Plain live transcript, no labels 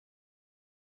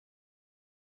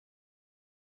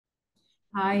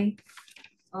Hi.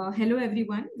 Hello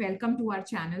everyone. Welcome to our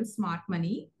channel Smart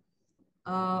Money.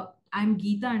 I'm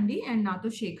Geeta అండి and నాతో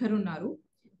శేఖర్ ఉన్నారు.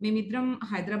 మేమిద్దరం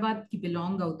హైదరాబాద్ కి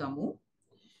బిలాంగ్ అవుతాము.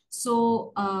 సో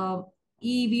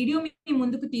ఈ వీడియో మీ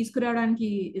ముందుకు తీసుకురావడానికి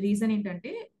రీజన్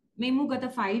ఏంటంటే మేము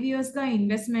గత 5 years గా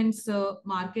ఇన్వెస్ట్మెంట్స్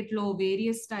మార్కెట్లో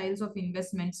వేరియస్ స్టైల్స్ ఆఫ్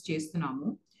ఇన్వెస్ట్మెంట్స్ చేస్తున్నాము.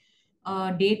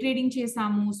 డే ట్రేడింగ్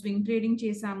చేసాము, స్వింగ్ ట్రేడింగ్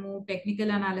చేసాము,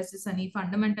 టెక్నికల్ అనాలిసిస్ అని,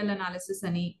 ఫండమెంటల్ అనాలిసిస్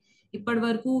అని, ఇప్పటి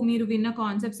వరకు మీరు విన్న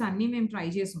కాన్సెప్ట్స్ అన్ని మేము ట్రై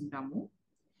చేసి ఉంటాము.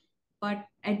 But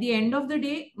at the end of the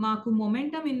day మాకు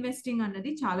మొమెంటమ్ ఇన్వెస్టింగ్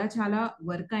అన్నది చాలా చాలా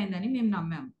వర్క్ అయిందని మేము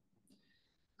నమ్మాము.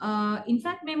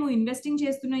 ఇన్ఫాక్ట్ మేము ఇన్వెస్టింగ్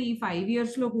చేస్తున్న ఈ 5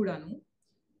 years లో కూడాను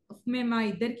మేము మా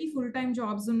ఇద్దరికి ఫుల్ టైమ్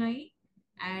జాబ్స్ ఉన్నాయి.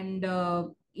 అండ్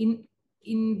ఇన్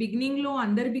ఇన్ బిగినింగ్ లో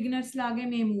అందరు బిగినర్స్ లాగే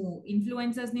మేము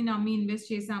ఇన్ఫ్లుయెన్సర్స్ ని నమ్మి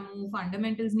ఇన్వెస్ట్ చేసాము,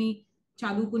 ఫండమెంటల్స్ ని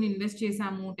చదువుకుని ఇన్వెస్ట్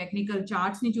చేసాము, టెక్నికల్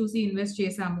చార్ట్స్ ని చూసి ఇన్వెస్ట్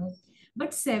చేసాము.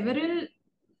 బట్ సెవెరల్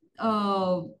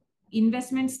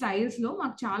ఇన్వెస్ట్మెంట్ స్టైల్స్ లో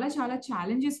మాకు చాలా చాలా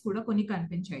ఛాలెంజెస్ కూడా కొన్ని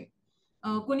కనిపించాయి.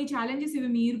 కొన్ని ఛాలెంజెస్ ఇవి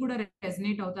మీరు కూడా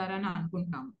రెజనేట్ అవుతారని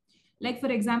అనుకుంటున్నాము. Like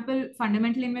for example,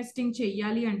 fundamental investing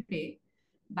చెయ్యాలి అంటే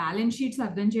బ్యాలెన్స్ షీట్స్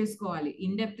అర్థం చేసుకోవాలి,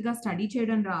 ఇన్ డెప్త్ గా స్టడీ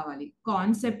చేయడం రావాలి,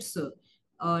 కాన్సెప్ట్స్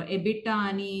ఎబిటా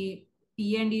అని,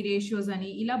 పిఎండి రేషియోస్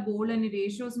అని, ఇలా బోల్డ్ అని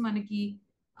రేషియోస్ మనకి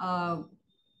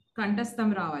కంఠస్థం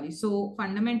రావాలి. సో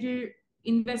ఫండమెంటల్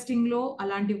ఇన్వెస్టింగ్ లో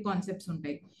అలాంటి కాన్సెప్ట్స్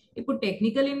ఉంటాయి. ఇప్పుడు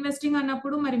టెక్నికల్ ఇన్వెస్టింగ్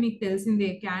అన్నప్పుడు మరి మీకు తెలిసిందే,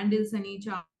 క్యాండిల్స్ అని,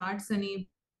 చార్ట్స్ అని,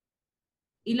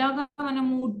 ఇలాగా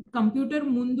మనము కంప్యూటర్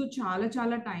ముందు చాలా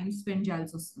చాలా టైం స్పెండ్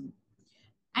చేయాల్సి వస్తుంది.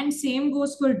 And same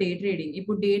goes for day trading.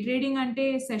 ఇప్పుడు డే ట్రేడింగ్ అంటే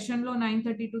సెషన్ లో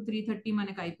 9:30 to 3:30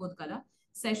 మనకి అయిపోదు కదా.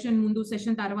 సెషన్ ముందు,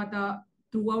 సెషన్ తర్వాత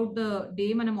త్రూ అవుట్ ద డే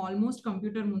మనం ఆల్మోస్ట్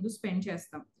కంప్యూటర్ ముందు స్పెండ్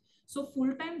చేస్తాం. సో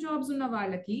ఫుల్ టైం జాబ్స్ ఉన్న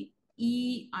వాళ్ళకి ఈ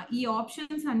ఈ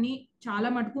ఆప్షన్స్ అన్ని చాలా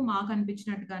మటుకు మాకు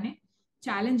అనిపించినట్టుగానే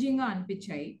ఛాలెంజింగ్ గా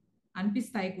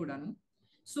అనిపిస్తాయి కూడాను.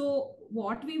 So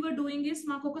what we were doing is,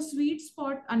 మాకు ఒక స్వీట్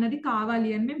స్పాట్ అన్నది కావాలి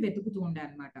అని మేము వెతుకుతూ ఉండే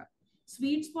అనమాట.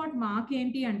 స్వీట్ స్పాట్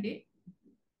మాకేంటి అంటే,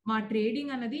 మా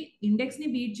ట్రేడింగ్ అన్నది ఇండెక్స్ ని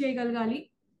బీట్ చేయగలగాలి,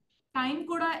 టైం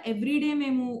కూడా ఎవ్రీడే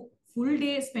మేము ఫుల్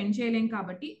డే స్పెండ్ చేయలేం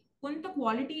కాబట్టి కొంత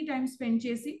క్వాలిటీ టైం స్పెండ్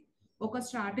చేసి ఒక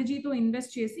స్ట్రాటజీతో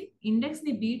ఇన్వెస్ట్ చేసి ఇండెక్స్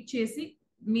ని బీట్ చేసి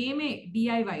మేమే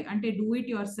డిఐవై అంటే do it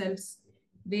your shelves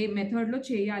method లో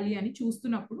చేయాలి అని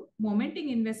చూస్తున్నప్పుడు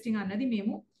మొమెంటింగ్ ఇన్వెస్టింగ్ అన్నది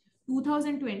మేము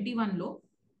 2021లో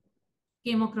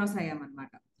కేమ్ అక్రాస్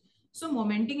అయ్యామన్నమాట. సో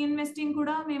మొమెంటింగ్ ఇన్వెస్టింగ్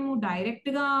కూడా మేము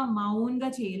డైరెక్ట్ గా మా ఓన్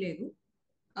గా చేయలేదు.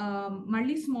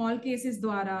 మళ్ళీ స్మాల్ కేసెస్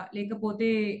ద్వారా,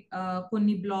 లేకపోతే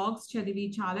కొన్ని బ్లాగ్స్ చదివి,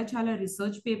 చాలా చాలా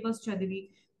రీసెర్చ్ పేపర్స్ చదివి,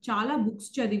 చాలా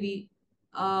బుక్స్ చదివి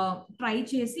ట్రై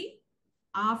చేసి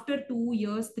ఆఫ్టర్ 2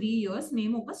 years 3 years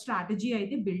మేము ఒక స్ట్రాటజీ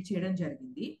అయితే బిల్డ్ చేయడం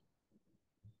జరిగింది.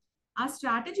 ఆ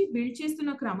స్ట్రాటజీ బిల్డ్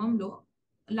చేస్తున్న క్రమంలో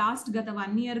గత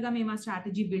 1 year గా మేము ఆ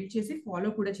స్ట్రాటజీ బిల్డ్ చేసి ఫాలో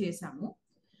కూడా చేసాము.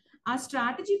 ఆ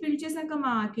స్ట్రాటజీ బిల్డ్ చేశాక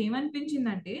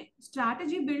మాకేమనిపించిందంటే,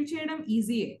 స్ట్రాటజీ బిల్డ్ చేయడం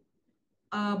ఈజీయే.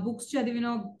 బుక్స్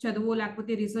చదువో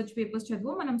లేకపోతే రీసెర్చ్ పేపర్స్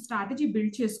చదువో మనం స్ట్రాటజీ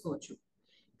బిల్డ్ చేసుకోవచ్చు.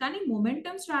 కానీ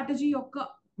మొమెంటమ్ స్ట్రాటజీ యొక్క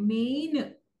మెయిన్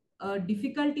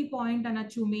డిఫికల్టీ పాయింట్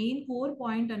అనొచ్చు, మెయిన్ కోర్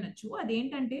పాయింట్ అనొచ్చు,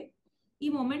 అదేంటంటే ఈ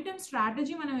మొమెంటమ్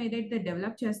స్ట్రాటజీ మనం ఏదైతే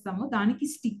డెవలప్ చేస్తామో దానికి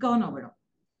స్టిక్ ఆన్ అవ్వడం.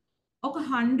 ఒక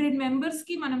 100 members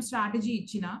కి మనం స్ట్రాటజీ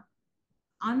ఇచ్చిన,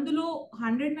 అందులో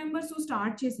 100 members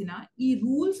స్టార్ట్ చేసిన ఈ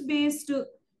రూల్స్ బేస్డ్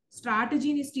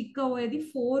స్ట్రాటజీని స్టిక్ అవ్వేది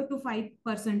 4 to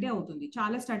 5% అవుతుంది.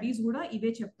 చాలా స్టడీస్ కూడా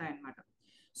ఇవే చెప్తాయి అనమాట.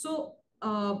 సో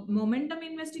మొమెంటమ్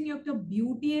ఇన్వెస్టింగ్ యొక్క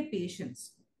బ్యూటీయే పేషెన్స్.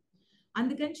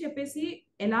 అందుకని చెప్పేసి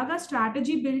ఎలాగా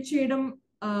స్ట్రాటజీ బిల్డ్ చేయడం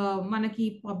మనకి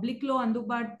పబ్లిక్ లో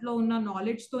అందుబాటులో ఉన్న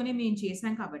నాలెడ్జ్ తోనే మేము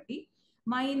చేసాం కాబట్టి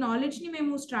మా ఈ నాలెడ్జ్ ని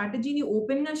మేము స్ట్రాటజీని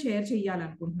ఓపెన్ గా షేర్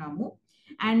చేయాలనుకుంటున్నాము.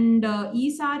 అండ్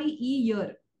ఈసారి ఈ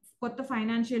ఇయర్, కొత్త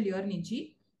ఫైనాన్షియల్ ఇయర్ నుంచి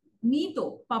మీతో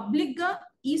పబ్లిక్ గా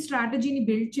ఈ స్ట్రాటజీని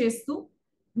బిల్డ్ చేస్తూ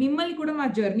మిమ్మల్ని కూడా మా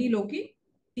జర్నీలోకి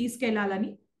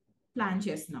తీసుకెళ్లాలని ప్లాన్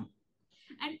చేస్తున్నాం.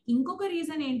 అండ్ ఇంకొక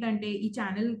రీజన్ ఏంటంటే ఈ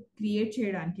ఛానల్ క్రియేట్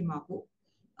చేయడానికి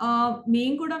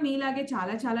మేము కూడా మీలాగే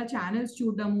చాలా చాలా ఛానల్స్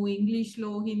చూడడము, ఇంగ్లీష్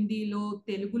లో, హిందీలో,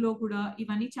 తెలుగులో కూడా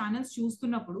ఇవన్నీ ఛానల్స్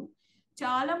చూస్తున్నప్పుడు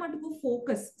చాలా మటుకు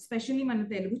ఫోకస్, స్పెషల్లీ మన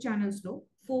తెలుగు ఛానల్స్ లో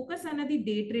ఫోకస్ అనేది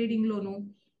డే ట్రేడింగ్ లోను,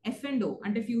 F&O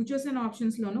అంటే ఫ్యూచర్స్ అండ్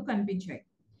ఆప్షన్స్ లోను కనిపించాయి.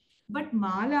 బట్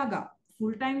మాలాగా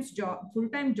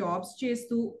ఫుల్ టైమ్ జాబ్స్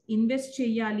చేస్తూ ఇన్వెస్ట్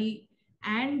చేయాలి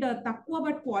అండ్ తక్కువ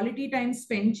బట్ క్వాలిటీ టైం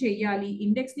స్పెండ్ చేయాలి,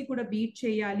 ఇండెక్స్ ని కూడా బీట్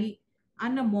చేయాలి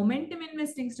అన్న మొమెంటమ్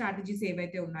ఇన్వెస్టింగ్ స్ట్రాటజీస్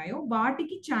ఏవైతే ఉన్నాయో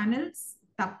వాటికి ఛానల్స్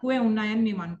తక్కువే ఉన్నాయని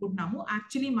మేము అనుకుంటున్నాము.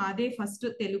 యాక్చువల్లీ మాదే ఫస్ట్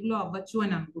తెలుగులో అవ్వచ్చు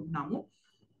అని అనుకుంటున్నాము.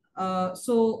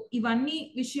 సో ఇవన్నీ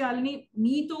విషయాల్ని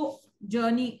మీతో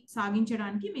జర్నీ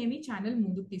సాగించడానికి మేము ఈ ఛానల్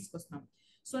ముందుకు తీసుకొస్తున్నాం.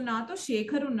 సో నాతో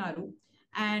శేఖర్ ఉన్నారు.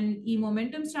 అండ్ ఈ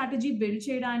మొమెంటమ్ స్ట్రాటజీ బిల్డ్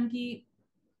చేయడానికి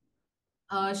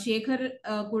శేఖర్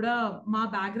కూడా మా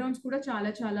బ్యాక్గ్రౌండ్స్ కూడా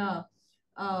చాలా చాలా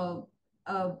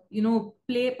యునో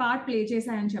పార్ట్ ప్లే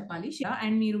చేశాయని చెప్పాలి.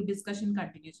 అండ్ మీరు డిస్కషన్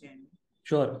కంటిన్యూ చేయండి.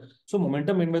 Sure. So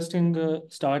momentum investing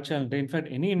start చేయాలంటే, in fact,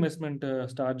 any investment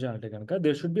start చేయాలంటే కనుక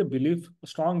there should be a belief, a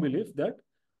strong belief that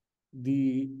the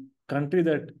country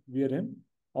that we are in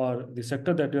or the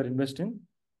sector that we are investing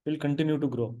will continue to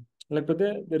grow. లేకపోతే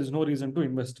there is no reason to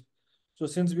invest. So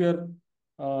since we are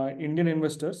Indian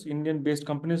investors, Indian based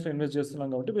companies లో invest చేస్తున్నాం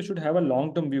కాబట్టి we should have a long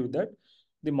term view that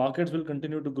the markets will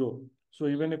continue to grow. So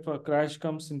even if a crash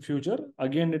comes in future,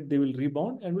 again they will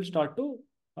rebound and will start to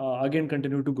again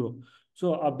continue to grow. So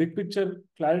a big picture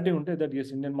clarity unte that yes,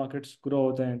 Indian markets grow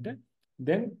avutayante,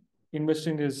 then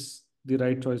investing is the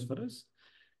right choice for us.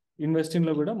 Investing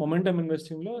lo kuda, momentum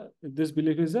investing lo, this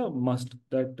belief is a must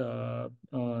that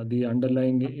the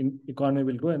underlying economy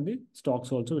will grow and the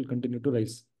stocks also will continue to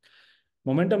rise.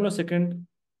 Momentum lo second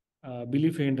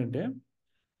belief ఏంటంటే,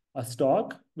 a stock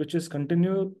which is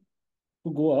continue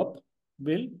to go up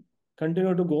will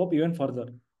continue to go up even further.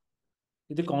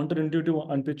 ఇది counter intuitive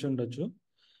అనిపించి ఉండొచ్చు.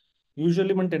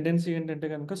 Usually మన tendency ఏంటంటే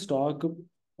కనుక stock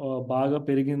బాగా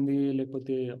పెరిగింది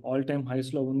లేకపోతే ఆల్ టైమ్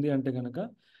హైస్లో ఉంది అంటే కనుక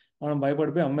మనం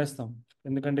భయపడిపోయి అమ్మేస్తాం,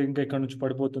 ఎందుకంటే ఇంకా ఇక్కడ నుంచి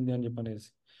పడిపోతుంది అని చెప్పనేసి.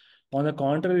 On the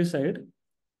contrary side,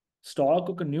 stock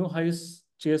ఒక న్యూ హైస్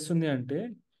చేస్తుంది అంటే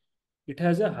it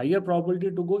has a higher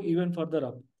probability to go even further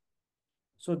up.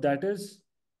 So that is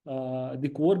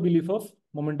the core belief of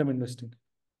momentum investing.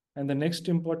 And the next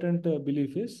important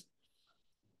belief is,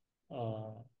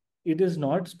 it is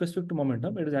not specific to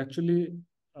momentum. It is actually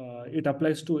it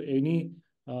applies to any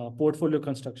portfolio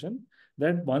construction,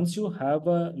 that once you have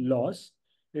a loss,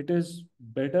 it is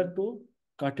better to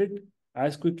cut it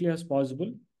as quickly as possible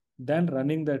than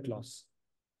running that loss.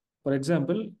 For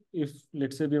example, if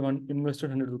let's say we have invested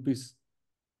 100 rupees,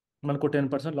 మనకు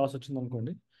 10% loss వచ్చింది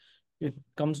అనుకోండి, it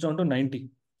comes down to 90.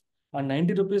 ఆ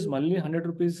 90 rupees మళ్ళీ 100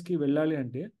 రూపీస్కి వెళ్ళాలి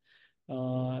అంటే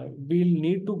wheel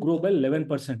need to grow by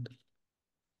 11%.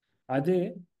 అదే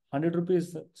 100 rupees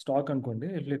stock అనుకోండి,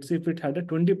 let's if it had a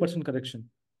 20% correction,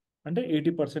 అంటే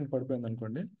 80% పడిపోయింది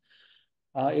అనుకోండి,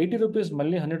 ఆ 80 రూపీస్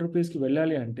మళ్ళీ 100 రూపీస్కి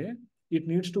వెళ్ళాలి అంటే it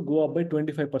needs to go up by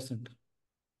 25%.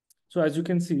 So as you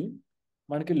can see,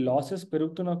 మనకి లాసెస్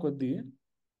పెరుగుతున్న కొద్దీ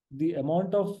the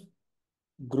amount of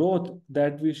growth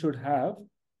that we should have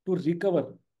to recover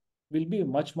will be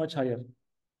much, much higher.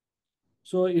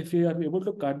 So if we are able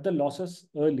to cut the losses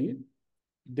early,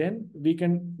 then we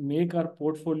can make our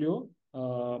portfolio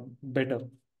better.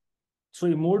 So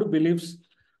the మూడు beliefs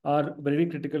are very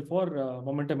critical for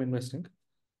momentum investing.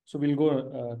 So we'll go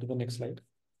to the next slide.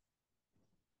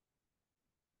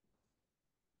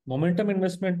 Momentum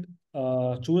investment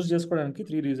choose చేసుకోవడానికి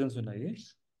 3 reasons ఉన్నాయి.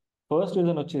 First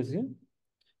reason వచ్చేసి,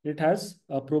 it has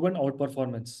a proven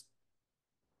outperformance.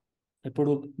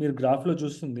 ఇప్పుడు మీరు గ్రాఫ్లో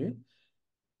చూస్తుంది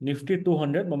Nifty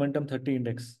 200 momentum 30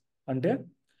 index అంటే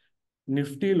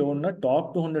నిఫ్టీలో ఉన్న టాప్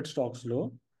 200 స్టాక్స్లో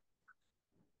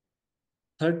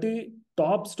 30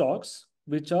 top stocks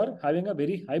which are having a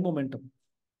very high momentum,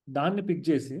 దాన్ని పిక్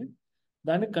చేసి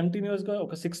దాన్ని కంటిన్యూస్గా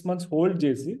ఒక 6 months హోల్డ్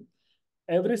చేసి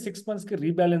ఎవ్రీ 6 monthsకి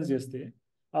రీబ్యాలెన్స్ చేస్తే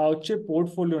ఆ వచ్చే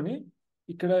పోర్ట్ఫోలియోని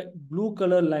ఇక్కడ బ్లూ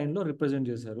కలర్ లైన్లో రిప్రజెంట్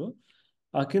చేశారు.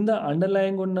 ఆ కింద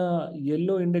అండర్లయింగ్ ఉన్న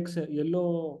ఎల్లో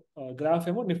గ్రాఫ్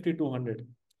ఏమో Nifty 200.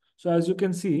 So as you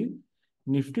can see,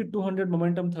 Nifty 200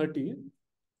 momentum 30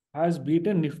 has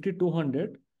beaten Nifty 200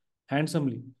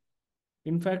 హ్యాండ్సమ్లీ.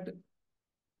 In fact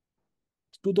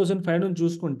 2005 నుంచి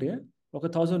చూసుకుంటే ఒక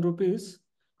 1000 రూపీస్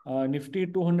నిఫ్టీ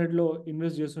 200లో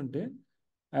ఇన్వెస్ట్ చేస్తుంటే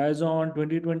యాజ్ ఆన్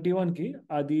 2021కి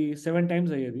అది 7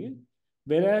 times అయ్యేది.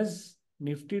 వెరాజ్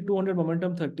Nifty 200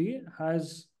 momentum 30 has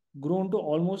grown to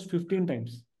almost 15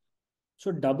 times. So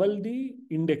double the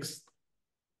index.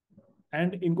 And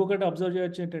ఇంకొకటి observe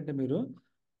చేయొచ్చు ఏంటంటే మీరు,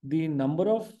 the number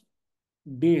of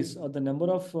days or the number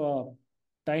of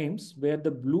times where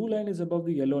the blue line is above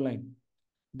the yellow line,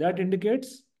 that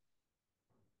indicates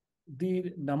the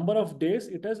number of days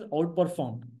it has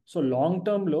outperformed. So long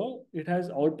term low, it has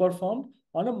outperformed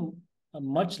on a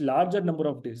much larger number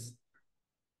of days.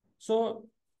 So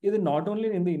it is not only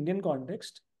in the Indian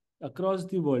context, across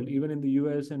the world, even in the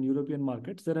US and European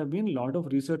markets, there have been a lot of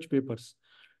research papers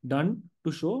done to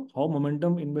show how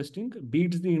momentum investing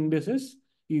beats the indices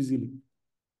easily.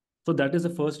 So that is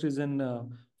the first reason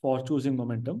for choosing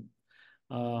momentum.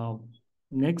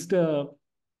 Next,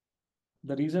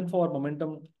 the reason for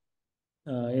momentum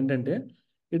ఏంటంటే,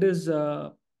 it is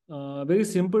very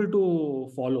simple to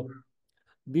follow.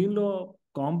 దీనిలో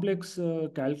complex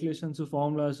calculations,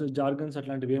 formulas, jargons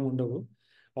అట్లాంటివి ఏమి ఉండవు.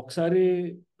 ఒకసారి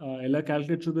ఎలా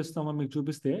calculate చూపిస్తామో మీకు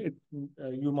చూపిస్తే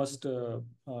you must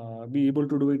be able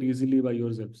to do it easily by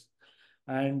your shelves.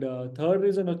 And third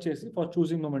reason వచ్చేసి for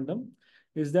choosing momentum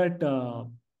is that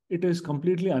it is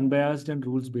completely unbiased and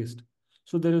rules based.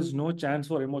 So there is no chance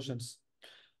for emotions.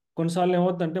 కొన్నిసార్లు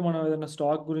ఏమవుతుందంటే మనం ఏదైనా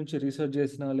stock గురించి research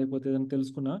చేసినా లేకపోతే ఏదైనా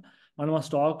తెలుసుకున్నా మనం ఆ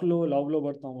స్టాక్లో లవ్లో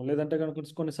పడతాము, లేదంటే కనుక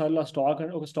కొన్నిసార్లు ఆ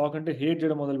ఒక స్టాక్ అంటే హేట్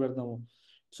చేయడం మొదలు పెడతాము.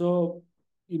 సో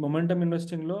ఈ మొమెంటమ్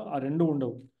ఇన్వెస్టింగ్లో ఆ రెండు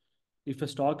ఉండవు. If a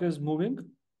stock is moving,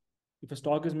 if a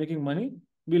stock is making money,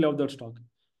 we love that stock.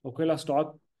 ఒకవేళ ఆ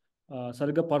స్టాక్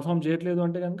సరిగ్గా పర్ఫామ్ చేయట్లేదు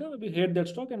అంటే కనుక we hate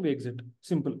that stock and we exit,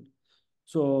 simple.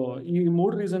 So ఈ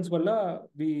మూడు రీజన్స్ వల్ల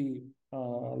వి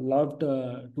loved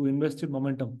to invest in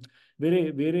momentum. వేరే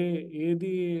వేరే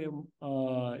ఏది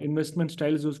ఇన్వెస్ట్మెంట్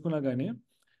స్టైల్ చూసుకున్నా కానీ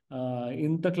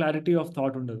ఇంత క్లారిటీ ఆఫ్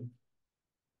థాట్ ఉండదు.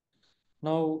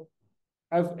 Now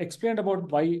I've explained about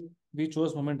why we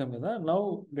chose momentum కదా. Now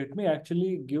let me actually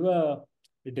give a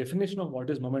definition of what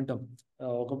is momentum.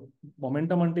 ఒక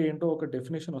మొమెంటం అంటే ఏంటో ఒక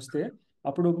డెఫినేషన్ వస్తే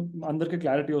అప్పుడు అందరికీ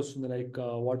క్లారిటీ వస్తుంది, like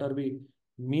what are we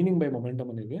meaning by momentum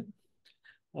అనేది.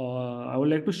 I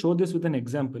would like to show this with an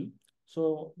example. So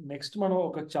next మనం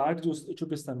ఒక చార్ట్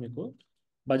చూపిస్తాను మీకు,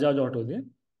 బజాజ్ ఆటోది.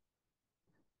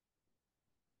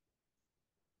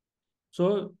 సో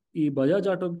ఈ బజాజ్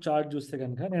ఆటో చార్ట్ చూస్తే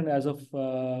కనుక నేను as of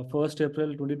 1st April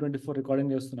 2024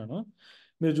 recording చేస్తున్నాను.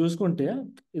 మీరు చూసుకుంటే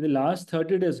ఇది లాస్ట్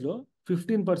 30 డేస్లో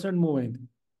 15% మూవ్ అయింది.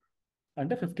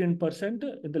 అంటే 15%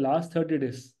 ఇన్ ద లాస్ట్ 30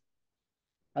 డేస్.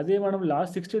 అదే మనం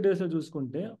లాస్ట్ 60 డేస్లో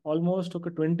చూసుకుంటే ఆల్మోస్ట్ ఒక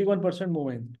 21% మూవ్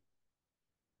అయింది.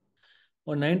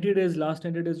 90 డేస్, లాస్ట్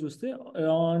 90 డేస్ చూస్తే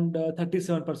అరౌండ్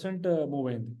 37% మూవ్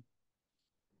అయింది.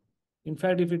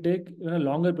 In fact if you take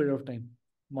longer period of time,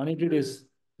 180 days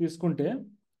తీసుకుంటే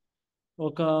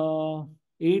ఒక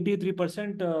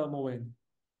 83% మూవ్ అయింది.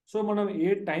 సో మనం ఏ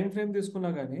టైం ఫ్రేమ్ తీసుకున్నా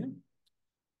కానీ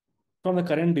from the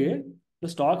current day the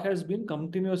stock has been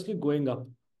continuously going up.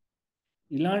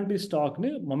 ఇలాంటి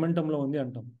స్టాక్ని మొమెంటంలో ఉంది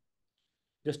అంటాం.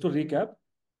 Just to recap,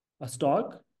 a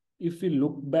stock if you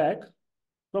look back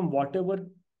from what ever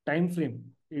time frame,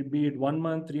 it be it 1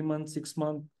 month, 3 months, 6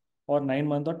 months or 9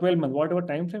 months or 12 months, whatever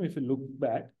time frame, if you look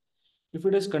back, if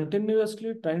it is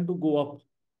continuously trying to go up,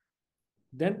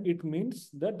 then it means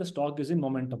that the stock is in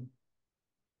momentum.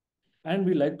 And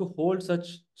we like to hold such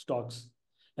stocks.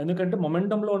 ఎందుకంటే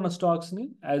మొమెంటంలో ఉన్న స్టాక్స్ని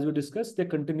as we discuss they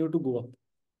continue to go up.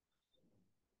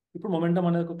 ఇప్పుడు momentum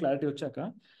అనేది ఒక clarity వచ్చాక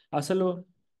అసలు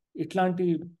ఇట్లాంటి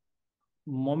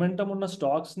momentum ఉన్న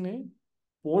స్టాక్స్ని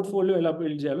portfolio ఎలా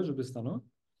బిల్డ్ చేయాలో చూపిస్తాను.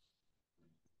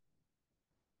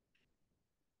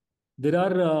 There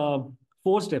are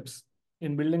 4 steps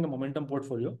in building a momentum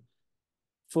portfolio.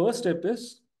 First step is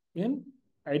in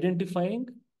identifying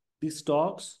the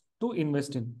stocks to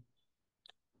invest in.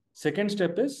 Second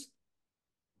step is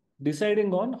deciding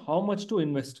on how much to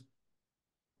invest.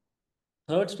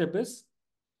 Third step is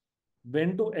when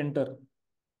to enter.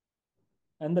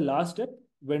 And the last step,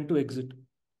 when to exit.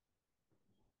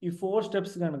 ఈ 4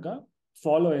 steps కనుక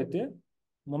follow అయితే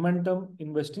momentum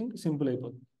investing simple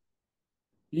అయిపోతుంది.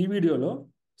 ఈ వీడియోలో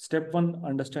step 1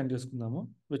 understand చేసుకుందాము,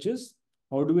 which is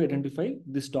how do we identify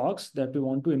the stocks that we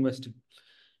want to invest in.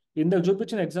 ఇందాక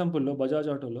చూపించిన ఎగ్జాంపుల్లో బజాజ్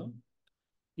ఆటోలో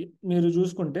మీరు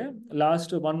చూసుకుంటే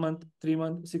last 1 month, 3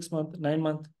 months, 6 months, 9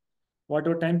 months, what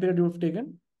ever time period you have taken,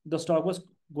 the stock was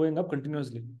going up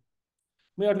continuously.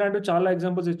 మీరు అట్లాంటివి చాలా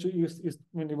examples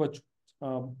ఇవ్వచ్చు.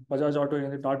 Bajaj auto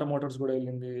వెళ్ళింది, టాటా మోటార్స్ కూడా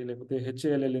వెళ్ళింది, లేకపోతే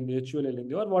హెచ్ఏఎల్ వెళ్ళింది, హెచ్యుఎల్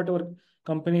వెళ్ళింది, are what ever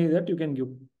company that you can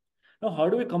give. Now how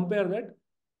do we compare that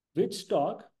which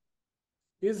stock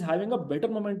is having a better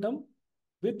momentum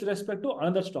with respect to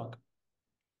another stock.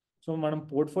 So మనం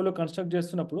portfolio construct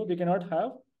చేస్తున్నప్పుడు we cannot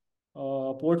have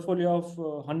a portfolio of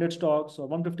 100 stocks or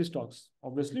 150 stocks.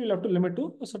 Obviously you'll have to limit to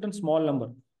a certain small number.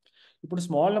 ఇప్పుడు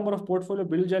small number of portfolio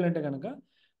build చేయాలంటే కనుక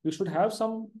we should have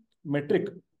some metric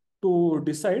to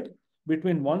decide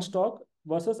between one stock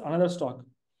versus another stock.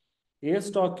 A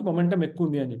స్టాక్కి momentum ఎక్కువ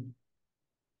ఉంది అని చెప్పి.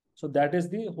 So that is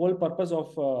the whole purpose of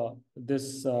this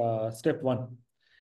step 1.